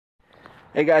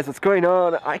Hey guys, what's going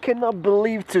on? I cannot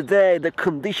believe today the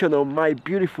condition of my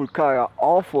beautiful car are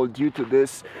awful due to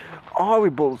this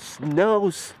horrible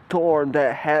snowstorm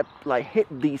that had hit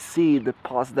DC the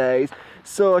past days.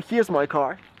 So here's my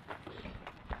car.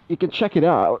 You can check it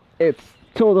out. It's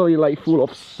totally full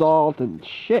of salt and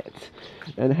shit,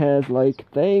 and has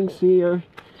things here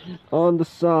on the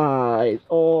side.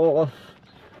 Oh,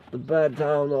 the bed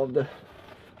down of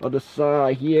the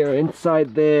side here,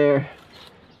 inside there,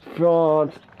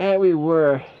 front,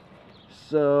 everywhere.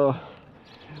 So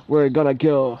we're gonna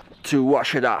go to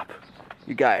wash it up.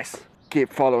 You guys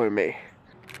keep following me.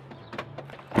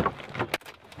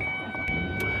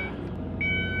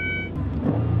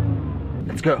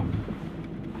 Let's go.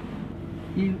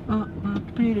 You are my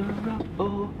pretty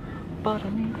oh, but I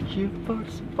need you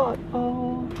first but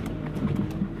oh.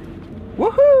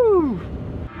 Woohoo!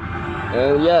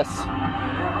 And yes,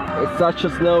 it's such a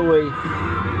snowy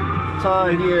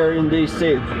time here in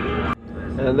DC,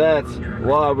 and that's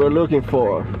what we're looking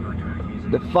for,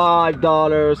 the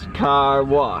 $5 car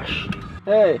wash.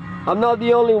 Hey, I'm not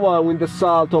the only one with the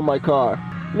salt on my car.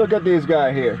 Look at this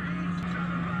guy here.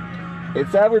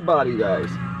 It's everybody, guys.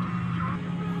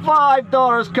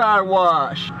 $5 car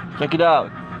wash. Check it out.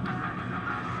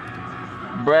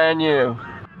 Brand new.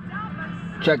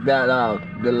 Check that out.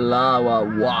 The lava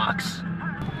wax.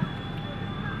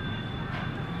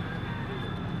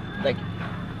 Thank you.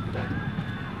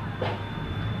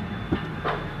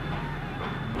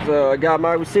 So I got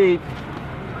my receipt.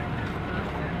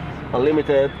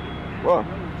 Unlimited. Well,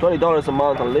 $20 a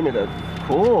month unlimited.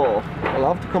 Cool. I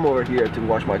love to come over here to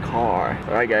wash my car.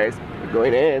 Alright guys, we're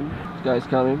going in. This guy's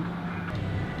coming.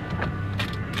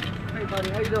 Hey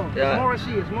buddy, how you doing? Yeah.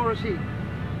 It's more receipt.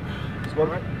 This one?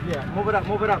 Right? Yeah, move it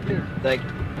up, please. Thank you.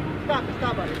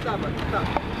 Stop, buddy, stop.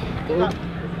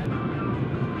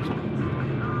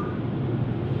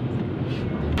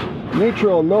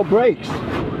 Neutral, no brakes.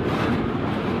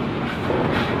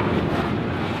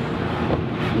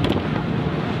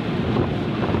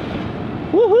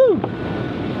 Woohoo!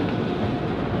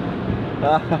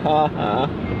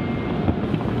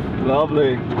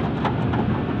 Lovely.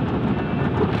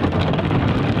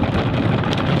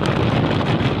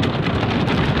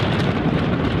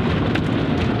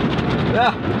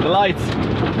 Yeah, the lights.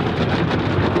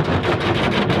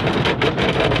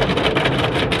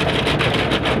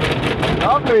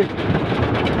 Lovely.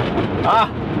 Ah,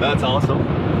 that's awesome.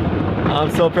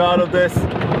 I'm so proud of this.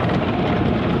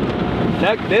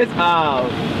 Check this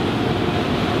out.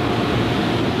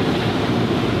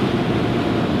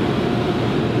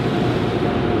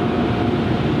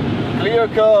 Clear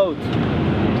coat.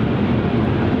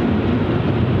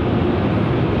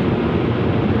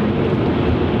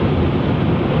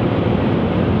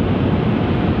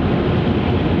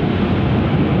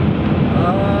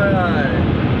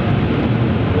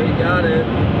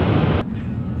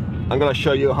 I'm gonna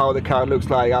show you how the car looks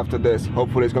like after this.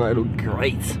 Hopefully it's gonna look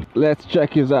great. Let's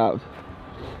check this out.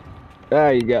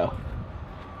 There you go.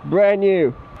 Brand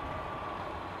new.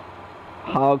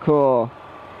 How cool.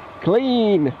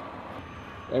 Clean.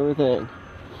 Everything.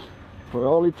 For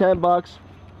only 10 bucks.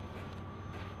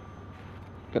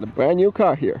 Got a brand new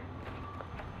car here.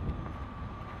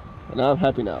 And I'm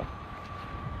happy now.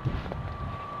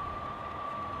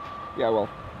 Yeah, well,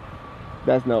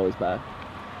 that snow is bad.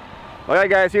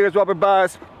 Alright guys, here's Robert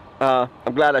Buzz. I'm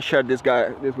glad I shared this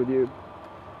with you.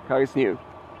 Car is new,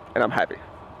 and I'm happy.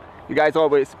 You guys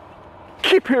always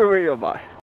keep it real, bye.